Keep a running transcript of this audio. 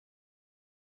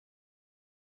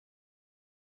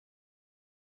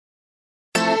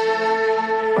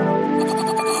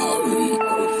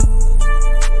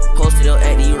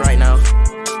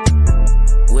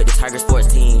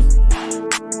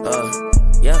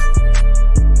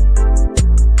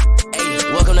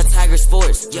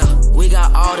sports, yeah. We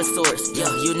got all the sorts, yeah.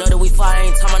 You know that we fly,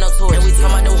 ain't talking about no tours. And we talking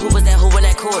about them hoopers that hoop in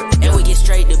that court. And we get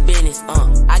straight to business,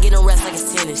 I get them rest like it's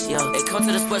tennis, yeah. They come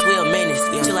to the sports, we a menace,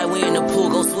 yeah. Feel like we in the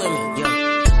pool, go swimming, yeah.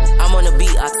 I'm on the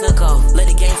beat, I took off. Let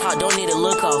the game talk, don't need a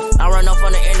look off. I run off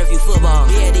on the interview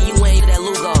football. Yeah, then you ain't that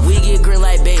look off. We get green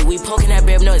like bait, we poking that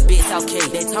babe, no, it's big South K.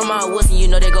 They talking about Wilson, you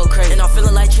know they go crazy. And I'm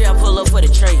feeling like Trey, I pull up for the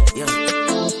trade, yeah.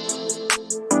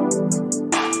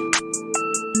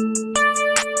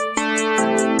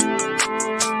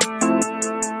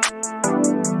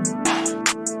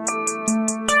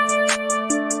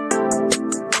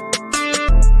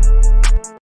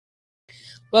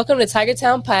 Welcome to Tiger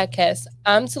Town Podcast.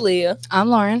 I'm Talia. I'm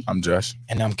Lauren. I'm Josh.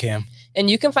 And I'm Cam. And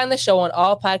you can find the show on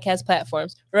all podcast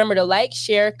platforms. Remember to like,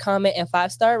 share, comment, and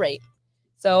 5-star rate.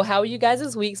 So how are you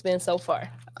guys' weeks been so far?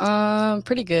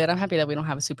 Pretty good. I'm happy that we don't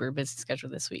have a super busy schedule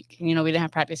this week. You know, we didn't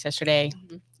have practice yesterday,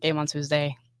 game on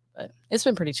Tuesday, but it's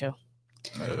been pretty chill.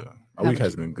 My week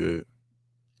has been good.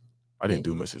 I didn't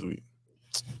do much this week.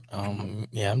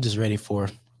 Yeah, I'm just ready for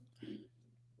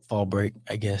fall break,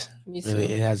 I guess.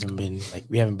 Really, it hasn't been like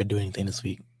we haven't been doing anything this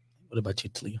week. What about you,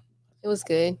 Talia? It was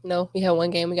good. No, we had one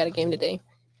game. We got a game today.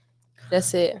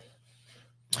 That's it.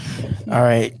 All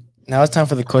right. Now it's time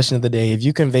for the question of the day. If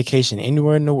you can vacation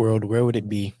anywhere in the world, where would it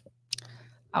be?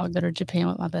 I would go to Japan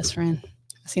with my best friend.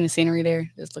 I've seen the scenery there.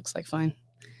 This looks like fun.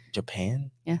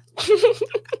 Japan? Yeah.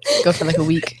 Go for like a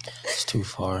week. It's too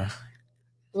far.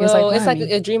 Well, it's like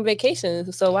a dream vacation.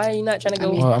 So why are you not trying to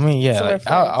go? Well, I mean, yeah. Like,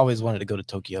 I always wanted to go to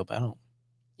Tokyo, but I don't.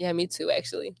 Yeah, me too,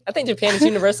 actually. I think Japan is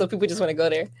universal. People just want to go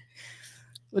there.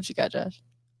 What you got, Josh?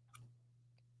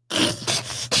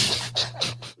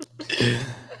 You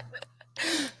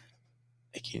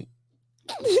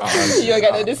ain't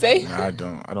got nothing to say? Nah, I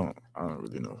don't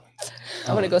really know.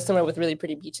 I want to go somewhere with really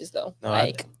pretty beaches, though. No,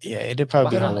 it'd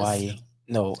probably be Hawaii.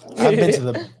 No, I've been to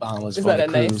the Bahamas. It's not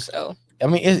that nice. Oh. I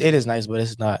mean, it is nice, but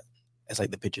it's not. It's like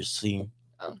the pictures seem.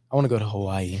 Oh. I want to go to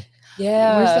Hawaii.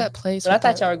 Yeah. Where's that place? But I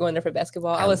thought y'all were going there for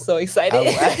basketball. I was so excited. I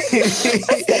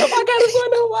said, oh my God, I'm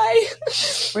going to Hawaii.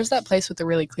 Where's that place with the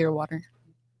really clear water?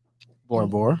 Bora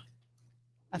Bora?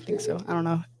 I think so. I don't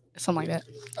know. Something like that.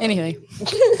 Anyway.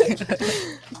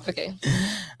 Okay.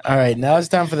 All right. Now it's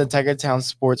time for the Tiger Town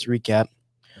Sports Recap.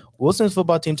 Wilson's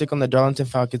football team took on the Darlington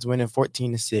Falcons, winning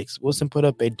 14-6. Wilson put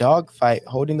up a dog fight,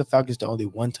 holding the Falcons to only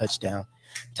one touchdown.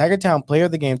 Tiger Town player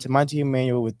of the game, Tamonte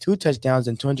Emmanuel, with 2 touchdowns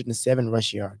and 207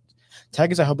 rush yards.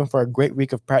 Tigers are hoping for a great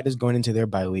week of practice going into their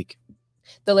bye week.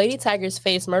 The Lady Tigers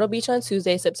faced Myrtle Beach on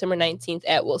Tuesday, September 19th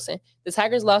at Wilson. The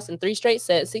Tigers lost in 3 straight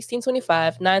sets,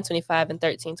 16-25, 9-25, and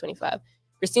 13-25.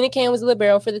 Christina Kane was the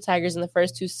libero for the Tigers in the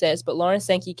first 2 sets, but Lauren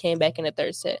Sankey came back in the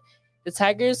 3rd set. The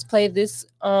Tigers play this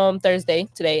Thursday,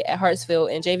 today, at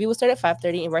Hartsfield, and JV will start at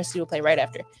 5:30, and varsity will play right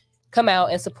after. Come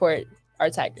out and support our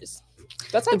Tigers.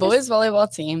 The boys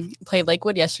volleyball team played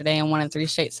Lakewood yesterday and won in 3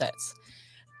 straight sets.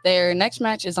 Their next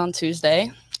match is on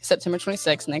Tuesday, September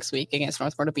 26th, next week, against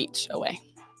North Myrtle Beach away.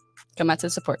 Come out to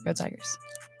support. Go Tigers.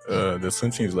 The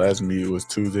swim team's last meet was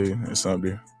Tuesday and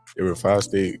Sunday. There were 5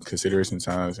 state consideration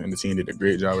times, and the team did a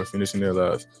great job of finishing their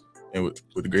lives and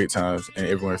with great times, and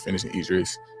everyone finishing each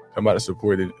race. Come out to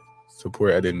support at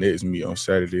the next meet on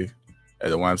Saturday at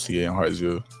the YMCA in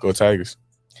Hartsville. Go Tigers.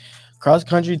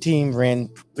 Cross-country team ran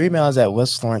 3 miles at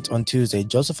West Florence on Tuesday.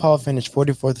 Joseph Hall finished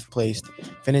 44th place,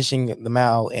 finishing the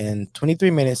mile in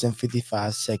 23 minutes and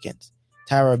 55 seconds.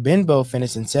 Tyra Benbow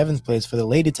finished in 7th place for the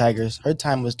Lady Tigers. Her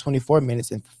time was 24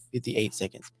 minutes and 58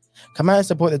 seconds. Come out and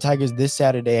support the Tigers this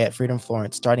Saturday at Freedom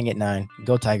Florence, starting at 9.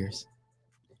 Go Tigers.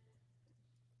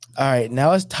 All right,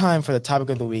 now it's time for the topic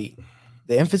of the week.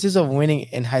 The emphasis of winning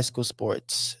in high school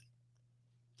sports.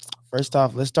 First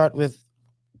off, let's start with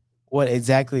what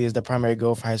exactly is the primary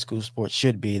goal for high school sports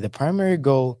should be. The primary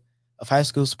goal of high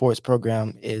school sports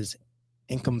program is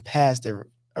encompassed a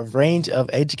range of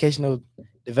educational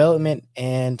development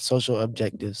and social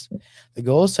objectives. The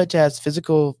goals such as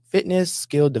physical fitness,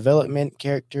 skill development,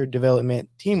 character development,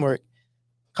 teamwork,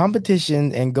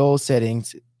 competition and goal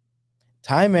settings,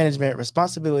 time management,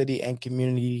 responsibility, and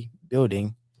community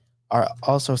building are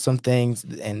also some things,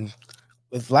 and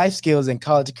with life skills and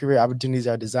college career opportunities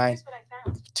are designed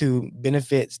to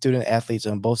benefit student athletes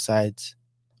on both sides,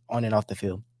 on and off the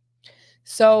field.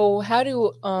 So how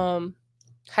do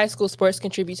high school sports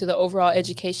contribute to the overall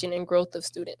education and growth of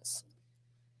students?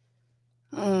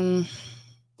 I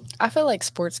feel like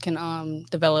sports can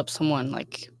develop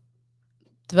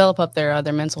up their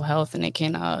mental health, and it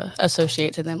can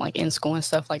associate to them like in school and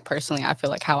stuff. Like personally, I feel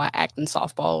like how I act in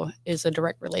softball is a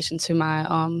direct relation to my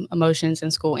emotions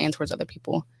in school and towards other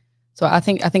people. So I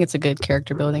think it's a good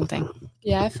character building thing.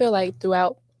 Yeah, I feel like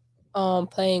throughout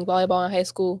playing volleyball in high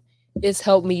school, it's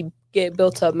helped me get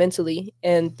built up mentally,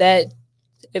 and that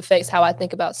affects how I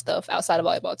think about stuff outside of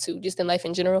volleyball too, just in life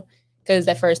in general. Because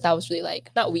at first I was really like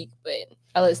not weak, but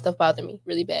I let stuff bother me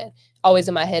really bad, always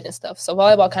in my head and stuff. So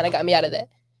volleyball kind of got me out of that.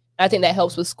 I think that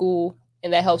helps with school,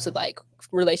 and that helps with like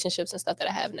relationships and stuff that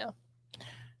I have now.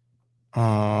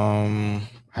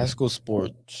 High school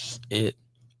sports, it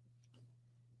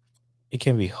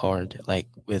can be hard, like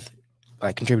with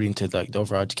like contributing to like the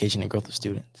overall education and growth of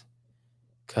students,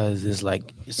 because it's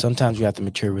like sometimes you have to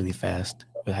mature really fast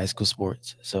with high school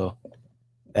sports. So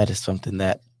that is something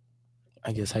that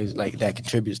I guess like that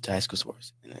contributes to high school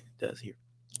sports, and it does here.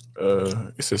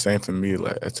 It's the same for me.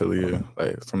 Like I tell you,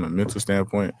 like from a mental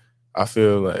standpoint, I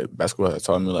feel like basketball has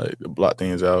taught me like to block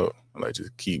things out, and, like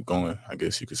just keep going. I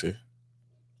guess you could say.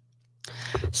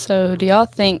 So, do y'all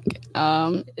think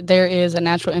there is a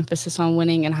natural emphasis on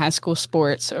winning in high school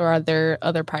sports, or are there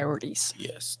other priorities?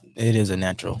 Yes, it is a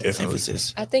natural Definitely.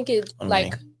 emphasis. I think it on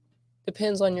like winning.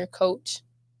 depends on your coach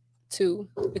too,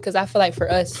 because I feel like for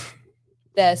us,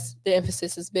 that's the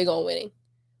emphasis is big on winning.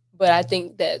 But I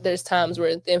think that there's times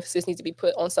where the emphasis needs to be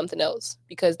put on something else,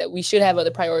 because that we should have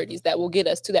other priorities that will get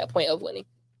us to that point of winning.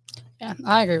 Yeah,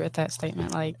 I agree with that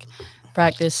statement. Like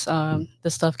practice, the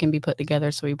stuff can be put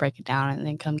together so we break it down, and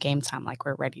then come game time, like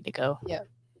we're ready to go.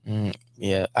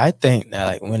 Yeah, I think that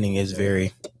like winning is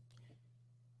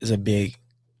a big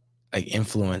like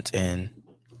influence and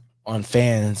on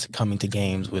fans coming to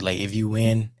games. With like if you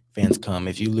win, fans come.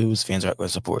 If you lose, fans are going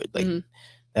to support. Like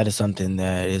that is something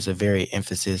that is a very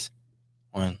emphasis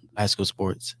on high school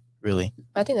sports. Really,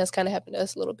 I think that's kind of happened to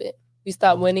us a little bit. We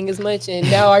stopped winning as much, and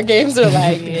now our games are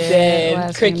like dead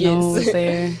last thing you know crickets. is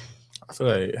there. I feel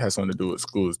like it has something to do with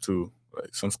schools too.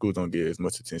 Like some schools don't get as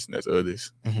much attention as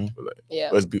others. Mhm. But like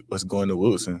Yeah, us going to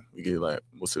Wilson, we get like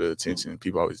most of the attention.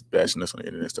 People always bashing us on the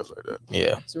internet and stuff like that.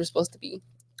 yeah, so we're supposed to be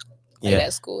like yeah,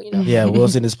 that school, you know. yeah.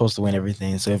 Wilson is supposed to win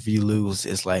everything. So if you lose,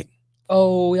 it's like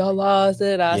Oh, y'all lost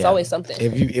it. It's Yeah. always something.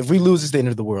 if we lose, it's the end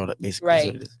of the world. Basically, is Right.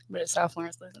 what it is. But if South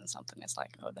Florence losing something, it's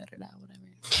like, oh, better that,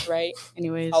 whatever. Right.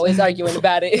 Anyways, Always arguing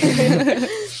about it.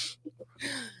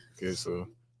 Okay, so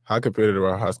how competitive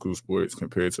are high school sports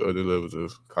compared to other levels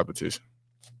of competition?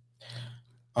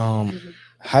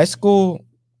 High school,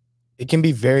 it can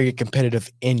be very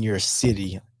competitive in your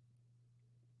city.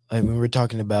 Like when we're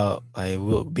talking about like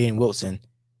being Wilson,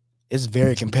 it's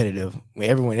very competitive. When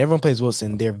everyone plays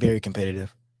Wilson, they're very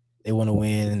competitive. They want to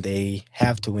win, and they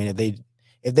have to win.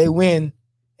 If they win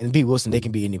and beat Wilson, they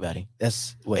can beat anybody.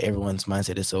 That's what everyone's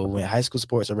mindset is. So when high school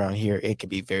sports around here, it can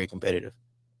be very competitive.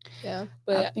 Yeah, I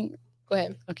but think go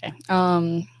ahead. okay.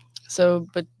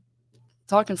 But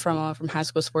talking from high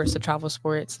school sports to travel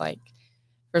sports, like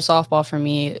for softball for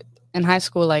me in high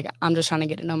school, like I'm just trying to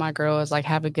get to know my girls, like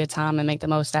have a good time and make the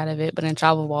most out of it. But in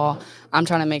travel ball, I'm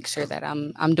trying to make sure that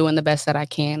I'm doing the best that I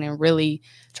can and really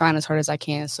trying as hard as I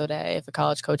can, so that if a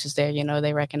college coach is there, you know,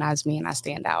 they recognize me and I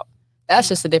stand out. That's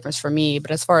just the difference for me.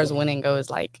 But as far as winning goes,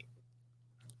 like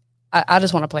I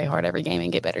just want to play hard every game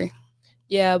and get better.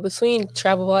 Yeah, between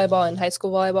travel volleyball and high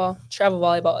school volleyball, travel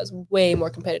volleyball is way more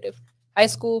competitive. High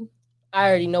school, I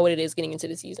already know what it is getting into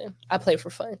the season. I play for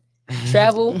fun.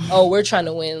 Travel, we're trying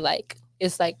to win. Like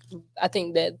it's like I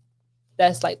think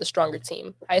that's like the stronger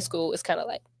team. High school is kind of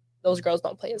like those girls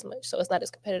don't play as much, so it's not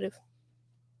as competitive.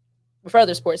 But for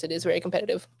other sports, it is very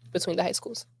competitive between the high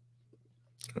schools.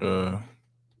 I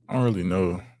don't really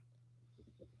know.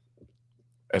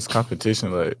 As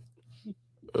competition, like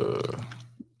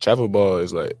travel ball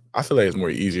is like I feel like it's more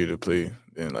easier to play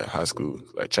than like high school.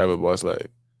 Like travel ball is like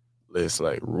less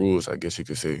like rules, I guess you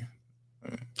could say.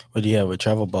 But yeah, with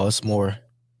travel ball, it's more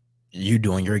you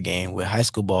doing your game. With high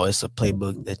school ball, it's a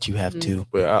playbook that you have to.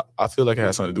 But I feel like it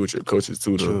has something to do with your coaches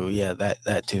too, though. True, yeah,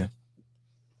 that too.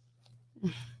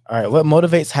 All right, what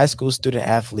motivates high school student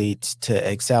athletes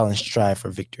to excel and strive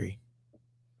for victory?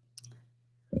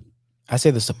 I say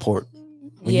the support.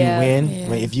 When you win,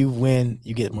 if you win,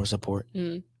 you get more support.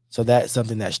 So that's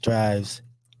something that strives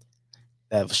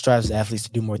the athletes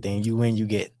to do more things. You win, you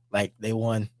get like they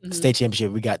won state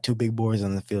championship. We got 2 big boards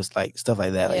on the field, like stuff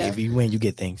like that. Like if you win, you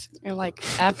get things. And like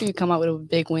after you come out with a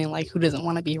big win, like who doesn't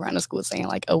want to be around the school saying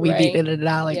like, oh, we beat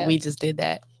da-da-da, like we just did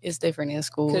that. It's different in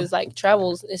school. Because like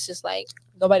travels, it's just like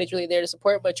nobody's really there to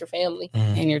support but your family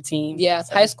and your team. Yeah,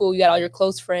 so. High school, you got all your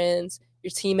close friends,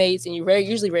 your teammates, and you're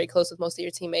usually very close with most of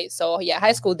your teammates. So yeah,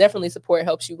 high school definitely support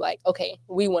helps you. Like, okay,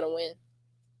 we want to win,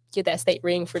 get that state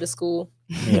ring for the school.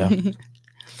 Yeah.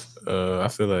 I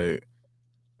feel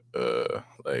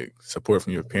like support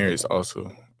from your parents also.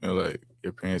 You know, like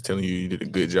your parents telling you did a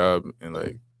good job and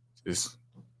like just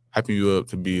hyping you up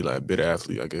to be like a better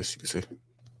athlete, I guess you could say.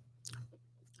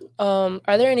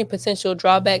 Are there any potential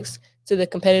drawbacks to the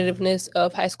competitiveness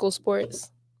of high school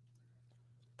sports?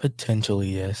 Potentially,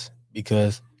 yes,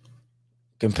 because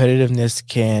competitiveness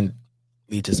can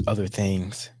lead to other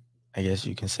things. I guess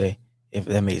you can say, if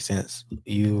that makes sense.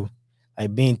 You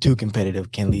like being too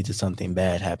competitive can lead to something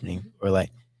bad happening, or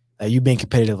like you being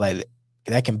competitive, like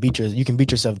that can you can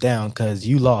beat yourself down because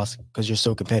you lost because you're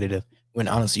so competitive. When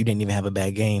honestly, you didn't even have a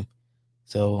bad game.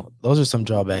 So those are some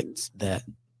drawbacks that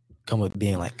come with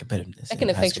being like competitiveness. That can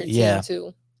in high affect school. your team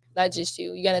too, not just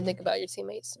you. You got to think about your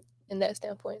teammates in that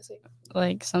standpoint. So.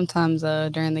 Like sometimes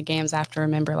during the games, I have to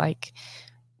remember like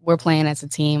we're playing as a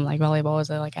team. Like volleyball is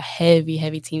a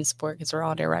heavy team sport because we're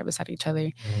all there right beside each other.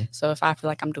 Mhm. So if I feel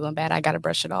like I'm doing bad, I got to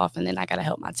brush it off, and then I got to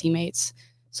help my teammates.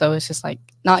 So it's just like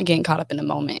not getting caught up in the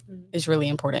moment is really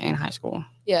important in high school.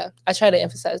 Yeah, I try to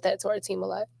emphasize that to our team a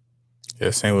lot.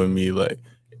 Yeah, same with me. Like,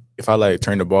 if I like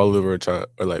turn the ball over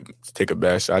or like take a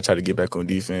bad shot, I try to get back on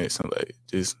defense and like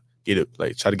just get it,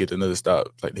 like try to get another stop,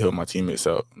 like to help my teammates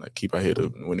out, like keep our head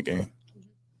up and win the game.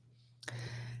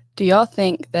 Do y'all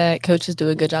think that coaches do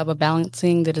a good job of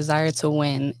balancing the desire to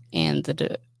win and do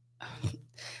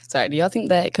y'all think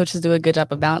that coaches do a good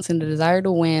job of balancing the desire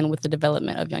to win with the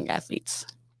development of young athletes?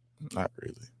 Not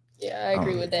really. Yeah, I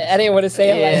agree with that. I didn't want to say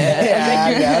it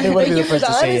like that. I didn't want to be the first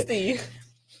to say it.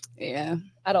 Yeah,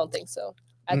 I don't think so.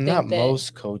 I think not that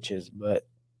most coaches, but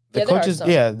the Yeah, there are coaches. some.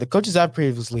 Yeah, the coaches I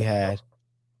previously had,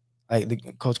 like the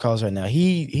coach Carlos right now.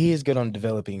 He is good on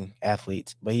developing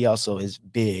athletes, but he also is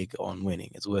big on winning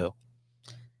as well.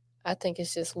 I think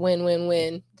it's just win.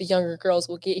 The younger girls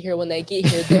will get here when they get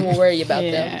here. Then we'll worry about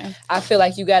them. yeah. I feel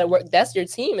like you got to work. That's your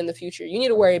team in the future. You need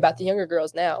to worry about the younger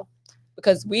girls now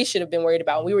because we should have been worried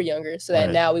about when we were younger so that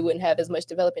Right. now we wouldn't have as much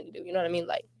development to do. You know what I mean?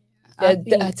 Like, I a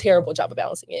think terrible job of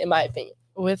balancing it, in my opinion.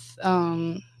 with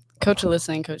Coach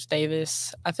Alyssa and Coach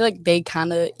Davis, I feel like they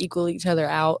kind of equal each other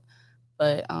out,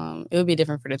 but it would be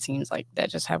different for the teams like that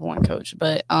just have one coach.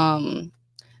 But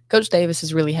Coach Davis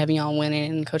is really heavy on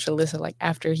winning, and Coach Alyssa, like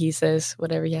after he says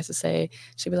whatever he has to say,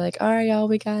 she'll be like, "All right, y'all,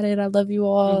 we got it. I love you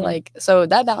all." Mhm. Like, so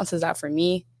that balances out for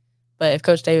me. But if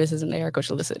Coach Davis isn't there, Coach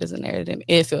Alyssa isn't there, then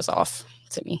it feels off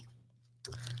to me.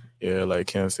 Yeah, like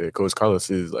Cam said, Coach Carlos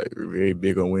is like very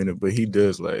big on winning, but he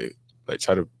does like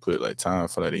try to put like time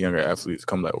for like the younger athletes to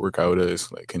come like work out with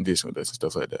us, like condition with us and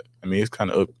stuff like that. I mean, it's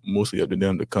kind of mostly up to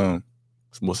them to come.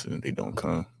 Most of them they don't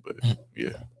come, but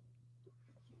yeah.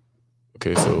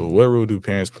 Okay, so what role do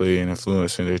parents play in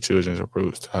influencing their children's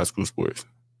approach to high school sports?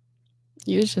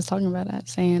 You was just talking about that,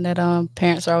 saying that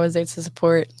parents are always there to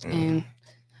support. And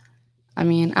I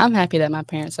mean, I'm happy that my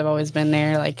parents have always been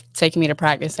there, like taking me to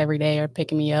practice every day or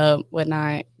picking me up,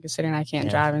 whatnot, considering I can't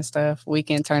drive and stuff,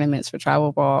 weekend tournaments for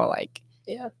travel ball. Like,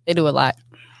 Yeah. they do a lot.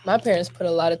 My parents put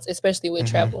a lot of, especially with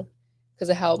travel, because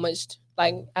of how much,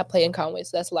 like, I play in Conway,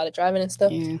 so that's a lot of driving and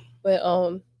stuff. Yeah. But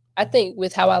I think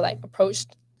with how I like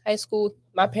approached high school,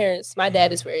 my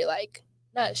dad is very like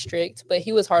not strict, but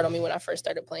he was hard on me when I first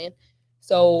started playing.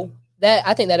 So that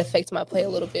I think that affects my play a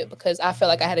little bit because I felt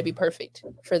like I had to be perfect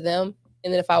for them.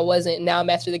 And then if I wasn't, now I'm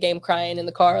after the game crying in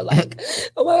the car like,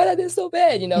 oh my God, I did so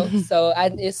bad, you know? So I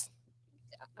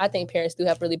think parents do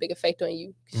have a really big effect on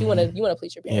you because you want to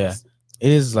please your parents. Yeah,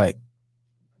 it is like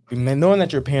knowing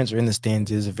that your parents are in the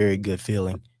stands is a very good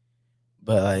feeling.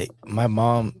 But like my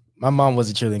mom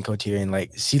was a cheerleading coach here, and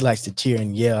like she likes to cheer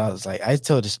and yell. I was like, I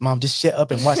told her, Mom, just shut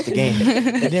up and watch the game.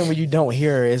 And then when you don't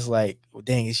hear her, it's like, well,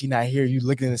 dang, is she not here? You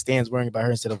looking in the stands worrying about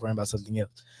her instead of worrying about something else.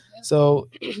 Yeah. So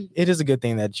it is a good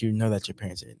thing that you know that your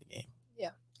parents are in the game.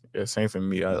 Yeah, same for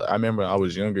me. I remember I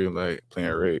was younger, like playing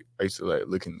reg. I used to like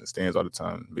look in the stands all the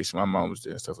time. Basically, my mom was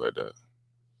there and stuff like that.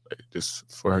 Like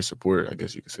just for her support, I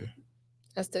guess you could say.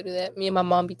 I still do that. Me and my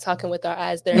mom be talking with our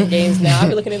eyes during games now. I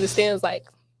be looking in the stands like.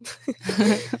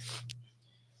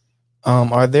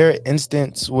 Are there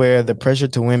instances where the pressure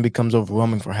to win becomes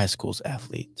overwhelming for high school's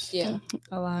athletes? Yeah,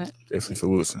 a lot. Definitely for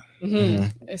Wilson.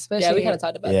 Especially yeah, we kind of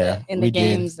talked about that in the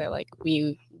games that like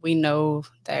we know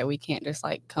that we can't just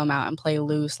like come out and play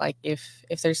loose. Like if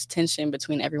there's tension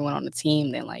between everyone on the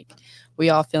team, then like we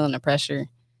all feeling the pressure,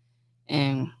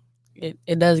 and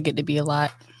it does get to be a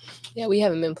lot. Yeah, we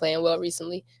haven't been playing well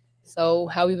recently. So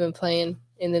how we've been playing,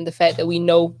 and then the fact that we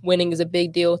know winning is a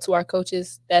big deal to our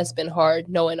coaches, that's been hard,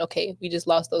 knowing, okay, we just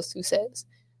lost those 2 sets.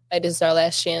 Like, this is our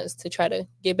last chance to try to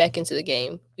get back into the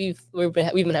game. We've been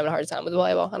having a hard time with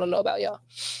volleyball. I don't know about y'all.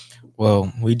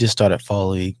 Well, we just started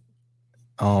fall league.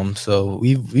 So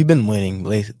we've been winning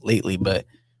lately, but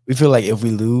we feel like if we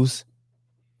lose,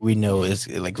 we know it's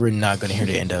like we're not going to hear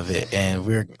the end of it, and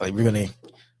we're going to.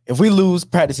 If we lose,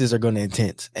 practices are going to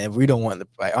intense, and we don't want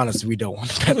the honestly, we don't want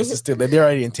the practices still. They're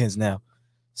already intense now.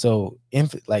 So,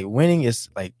 winning is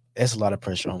like that's a lot of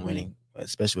pressure on winning.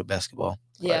 especially with basketball.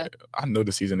 Yeah. Like, I know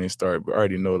the season ain't started, but I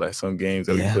already know like some games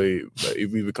that Yeah. we played. Like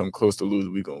if we become close to lose,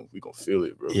 we gonna feel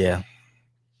it, bro. Yeah.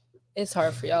 It's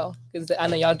hard for y'all because I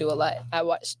know y'all do a lot. I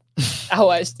watched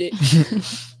it.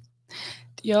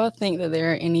 Do y'all think that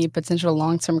there are any potential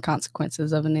long-term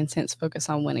consequences of an intense focus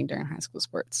on winning during high school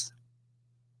sports?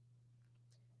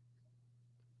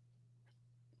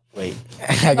 Wait.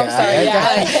 I'm sorry.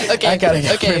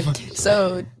 Okay.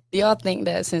 So, do y'all think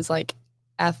that since like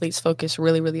athletes focus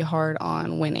really, really hard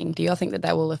on winning, do y'all think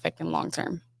that will affect them long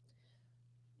term?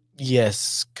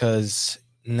 Yes, because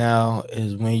now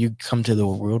is when you come to the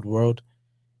real world,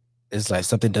 it's like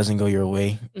something doesn't go your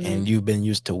way, and you've been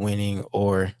used to winning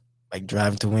or like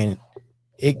driving to win.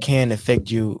 It can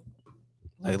affect you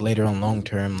like later on long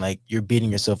term. Like you're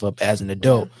beating yourself up as an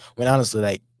adult when honestly,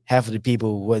 like half of the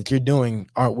people what you're doing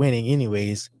aren't winning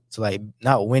anyways. So like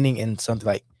not winning in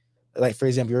something like for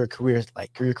example, your career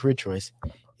choice.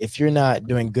 If you're not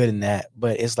doing good in that,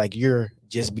 but it's like you're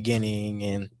just beginning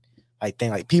and like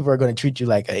think like people are going to treat you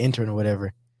like an intern or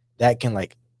whatever, that can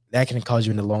cause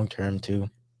you in the long term too.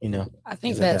 You know, I think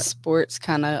things like that sports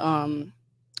kind of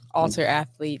alter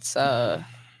athletes'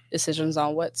 decisions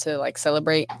on what to like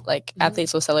celebrate. Like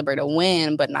athletes will celebrate a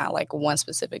win, but not like one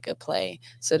specific good play.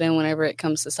 So then whenever it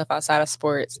comes to stuff outside of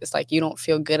sports, it's like you don't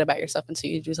feel good about yourself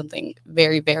until you do something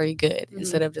very, very good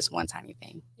instead of just one tiny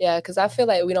thing. Yeah, because I feel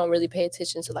like we don't really pay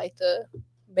attention to like the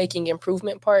making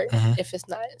improvement part if it's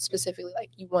not specifically like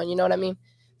you won, you know what I mean?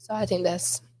 So I think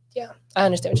that's, I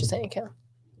understand what you're saying, Cam.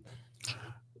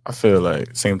 I feel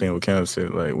like same thing with Cam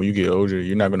said. Like when you get older,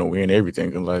 you're not gonna win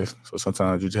everything in life. So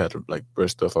sometimes you just have to like brush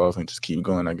stuff off and just keep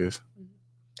going, I guess.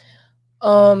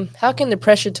 How can the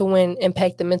pressure to win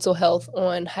impact the mental health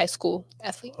on high school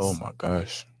athletes? Oh my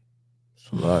gosh,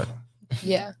 it's a lot.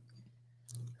 Yeah,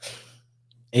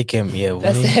 it can. Yeah,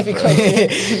 that's a heavy question.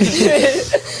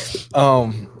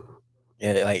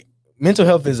 Yeah, like mental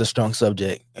health is a strong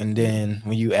subject, and then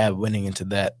when you add winning into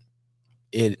that,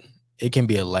 it can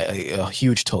be a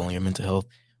huge toll on your mental health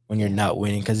when you're not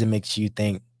winning because it makes you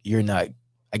think you're not.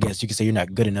 I guess you could say you're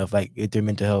not good enough. Like with your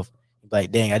mental health,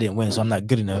 like dang, I didn't win, so I'm not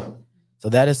good enough. So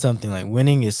that is something like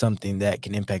winning is something that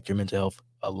can impact your mental health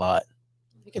a lot.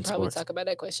 We can probably talk about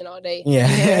that question all day. Yeah.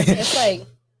 It's like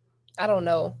I don't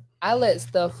know. I let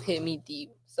stuff hit me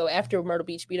deep. So after Myrtle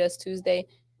Beach beat us Tuesday,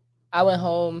 I went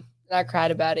home and I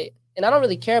cried about it. And I don't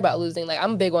really care about losing. Like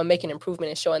I'm big on making improvement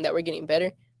and showing that we're getting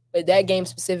better. But that game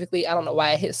specifically, I don't know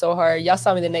why it hit so hard. Y'all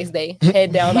saw me the next day,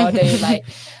 head down all day. Like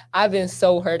I've been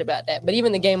so hurt about that. But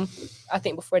even the game, I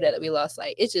think before that we lost,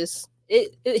 like it just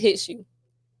it hits you.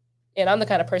 And I'm the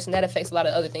kind of person that affects a lot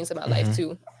of other things in my life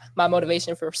too. My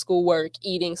motivation for schoolwork,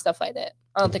 eating, stuff like that.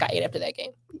 I don't think I ate after that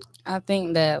game. I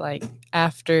think that like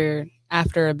after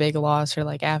a big loss or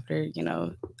like after,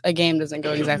 a game doesn't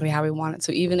go exactly how we want it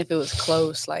to, even if it was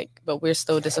close, like, but we're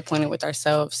still disappointed with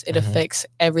ourselves, it affects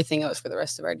everything else for the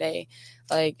rest of our day.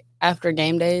 Like after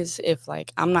game days, if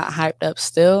like I'm not hyped up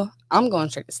still, I'm going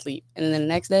straight to sleep. And then the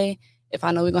next day, if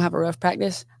I know we're going to have a rough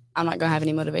practice, I'm not going to have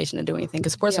any motivation to do anything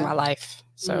because sports are my life.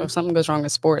 So if something goes wrong in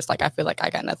sports, like I feel like I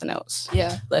got nothing else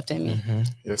left in me.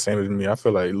 Yeah, same as me. I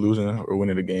feel like losing or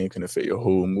winning the game can affect your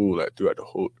whole mood like throughout the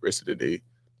whole rest of the day.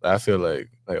 Like, I feel like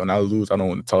when I lose, I don't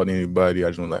want to talk to anybody. I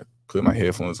just want to like put my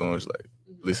headphones on, just like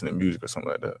listen to music or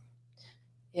something like that.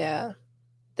 Yeah.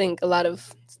 I think a lot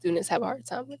of students have a hard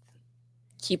time with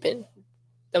keeping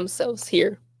themselves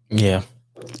here. Yeah.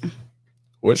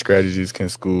 What strategies can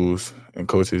schools and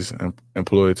coaches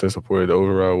employ to support the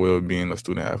overall well-being of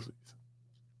student athletes?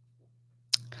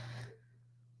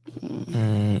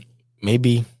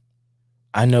 Maybe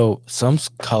I know some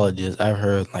colleges I've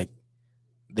heard like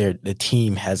the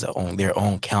team has their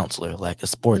own counselor, like a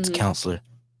sports counselor,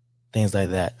 things like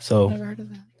that. So Never heard of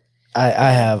that.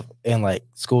 I have in like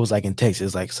schools like in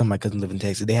Texas, like some of my cousins live in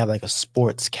Texas, they have like a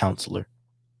sports counselor,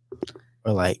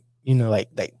 or like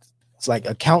like it's like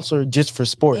a counselor just for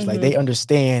sports. Like they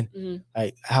understand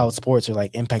like how sports are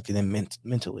like impacting them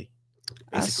mentally.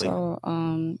 Basically. I saw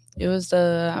it was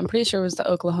I'm pretty sure it was the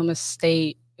Oklahoma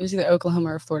State. It was either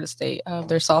Oklahoma or Florida State.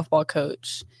 Their softball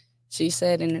coach. She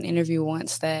said in an interview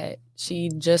once that she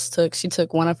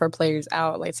took one of her players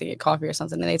out like to get coffee or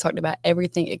something, and they talked about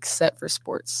everything except for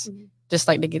sports, just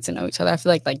like to get to know each other. I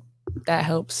feel like that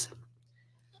helps.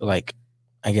 So like,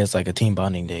 I guess like a team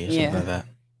bonding day or something like that.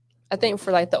 I think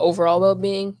for like the overall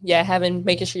well-being,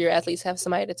 making sure your athletes have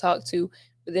somebody to talk to,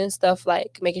 but then stuff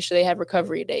like making sure they have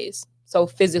recovery days. So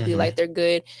physically, like they're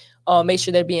good. Make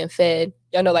sure they're being fed.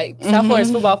 Y'all know, like South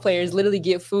Florida's football players literally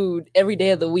get food every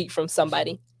day of the week from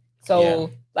somebody. So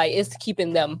like it's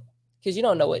keeping them, because you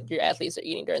don't know what your athletes are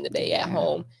eating during the day at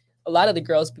home. a lot of the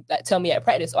girls that tell me at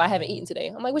practice, "Oh, I haven't eaten today."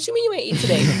 I'm like, "What you mean you ain't eaten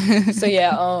today?" So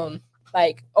yeah,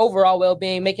 like overall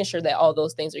well-being, making sure that all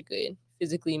those things are good,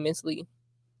 physically, mentally.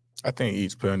 I think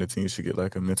each player on the team should get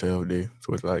like a mental health day.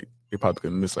 So it's like they probably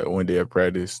could miss like one day of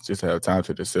practice just to have time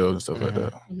to themselves and stuff like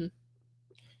that. Mm-hmm.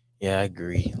 Yeah, I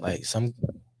agree. Like some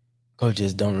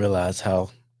coaches don't realize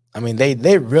how. I mean,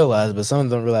 they realize, but some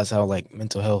don't realize how like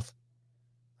mental health,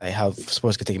 like how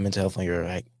sports could take mental health on your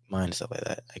like mind and stuff like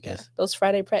that. I guess Those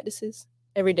Friday practices,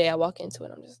 every day I walk into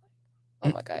it, I'm just like,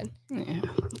 oh my God, Yeah.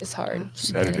 it's hard.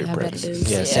 Saturday I bet it practices.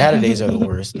 is. yeah, Yeah. Saturdays are the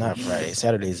worst, not Fridays.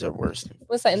 Saturdays are worst.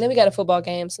 What's that? And then we got a football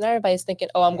game. So now everybody's thinking,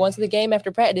 oh, I'm going to the game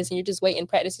after practice, and you're just waiting.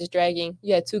 Practice is dragging.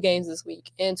 You had 2 games this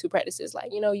week and 2 practices.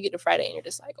 Like, you get to Friday and you're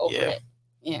just like over Yeah. it.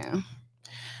 Yeah.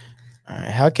 All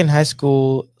right. How can high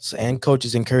schools and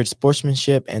coaches encourage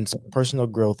sportsmanship and personal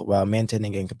growth while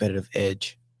maintaining a competitive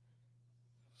edge?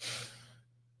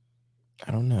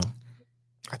 I don't know.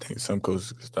 I think some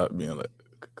coaches could stop being like.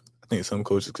 I think some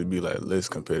coaches could be like less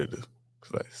competitive.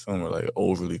 'Cause, like some are like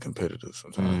overly competitive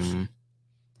sometimes. Mhm.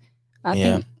 I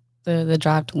Yeah. think the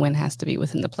drive to win has to be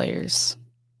within the players.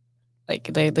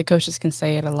 Like the coaches can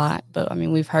say it a lot, but I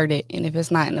mean we've heard it, and if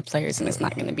it's not in the players, then it's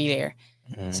not going to be there.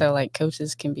 Mhm. So like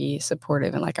coaches can be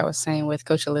supportive, and like I was saying with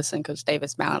Coach Alyssa and Coach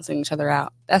Davis balancing each other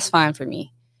out, that's fine for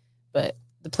me. But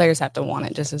the players have to want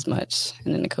it just as much,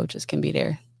 and then the coaches can be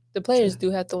there. The players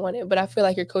do have to want it, but I feel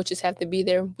like your coaches have to be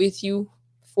there with you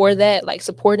for that, like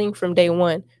supporting from day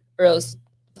one, or else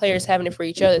players having it for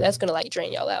each other, that's going to like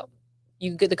drain y'all out.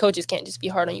 The coaches can't just be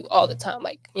hard on you all the time,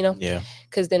 like, Yeah.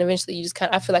 because then eventually you just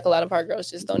I feel like a lot of our girls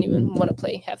just don't even want to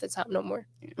play half the time no more.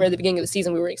 Where at the beginning of the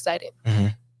season, we were excited.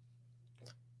 Mhm.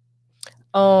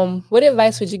 What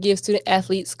advice would you give student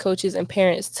athletes, coaches, and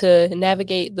parents to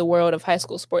navigate the world of high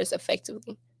school sports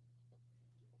effectively?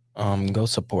 Go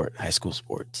support high school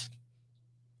sports.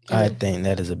 I think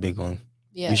that is a big one.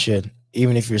 Yeah. You should,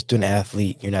 even if you're a student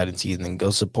athlete, you're not in season, then go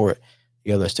support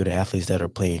the other student athletes that are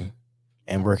playing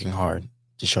and working hard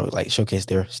to showcase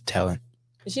their talent.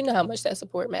 Because you know how much that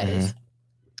support matters.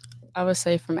 I would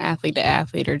say from athlete to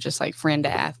athlete, or just like friend to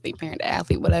athlete, parent to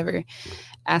athlete, whatever.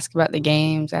 Ask about the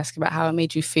games, ask about how it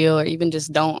made you feel, or even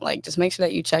just just make sure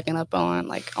that you checking up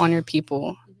on your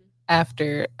people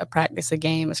after a practice, a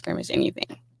game, a scrimmage,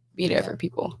 anything. Be there for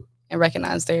people and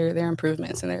recognize their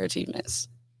improvements and their achievements.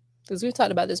 Because we've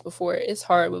talked about this before. It's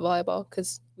hard with volleyball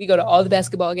because we go to all the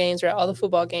basketball games or all the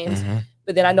football games. Mhm.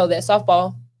 But then I know that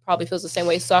softball probably feels the same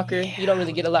way. Soccer, you don't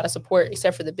really get a lot of support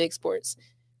except for the big sports.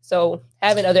 So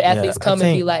having other athletes I come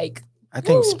and be think- like, I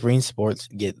think Woo. spring sports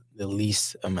get the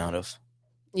least amount of.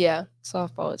 yeah,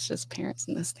 Softball, it's just parents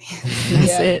in the stands.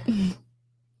 That's it.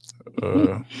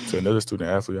 To another student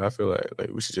athlete, I feel like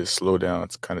we should just slow down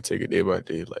to kind of take it day by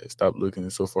day. Like stop looking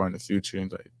so far in the future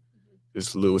and like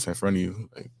just look what's in front of you.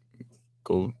 Like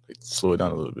go slow it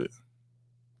down a little bit.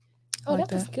 oh, like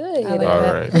that was that. good. I like All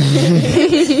that.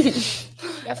 right.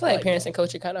 I feel like parents and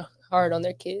coaches are kind of hard on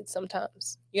their kids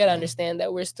sometimes. You got to understand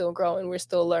that we're still growing. We're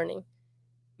still learning.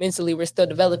 Mentally, we're still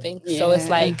developing. So it's Yeah.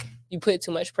 like you put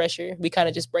too much pressure, we kind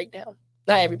of just break down.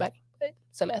 Not everybody, but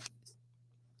some athletes.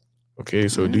 Okay,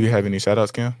 so do you have any shout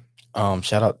outs, Cam?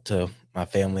 Shout out to my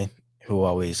family who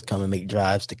always come and make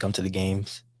drives to come to the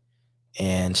games.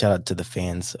 And shout out to the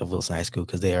fans of Wilson High School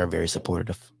because they are very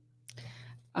supportive.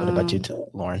 What about you,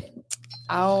 Lauren?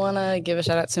 I want to give a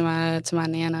shout out to my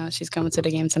Nana. She's coming to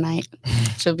the game tonight.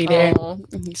 She'll be there. Aw.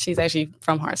 She's actually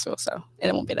from Hartsville, so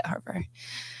it won't be that hard for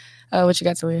her. What you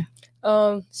got, Talia?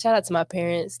 Shout out to my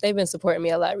parents. They've been supporting me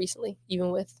a lot recently,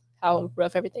 even with how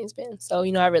rough everything's been. So,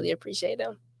 I really appreciate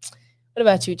them. What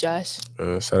about you, Josh?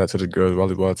 Shout out to the girls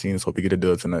volleyball teams. Hope you get a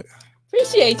dub tonight.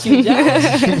 Appreciate you,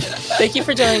 Josh. Thank you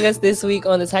for joining us this week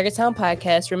on the Tiger Town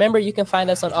podcast. Remember, you can find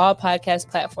us on all podcast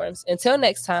platforms. Until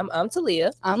next time, I'm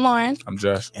Talia. I'm Lauren. I'm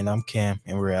Josh. And I'm Cam,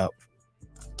 and we're out.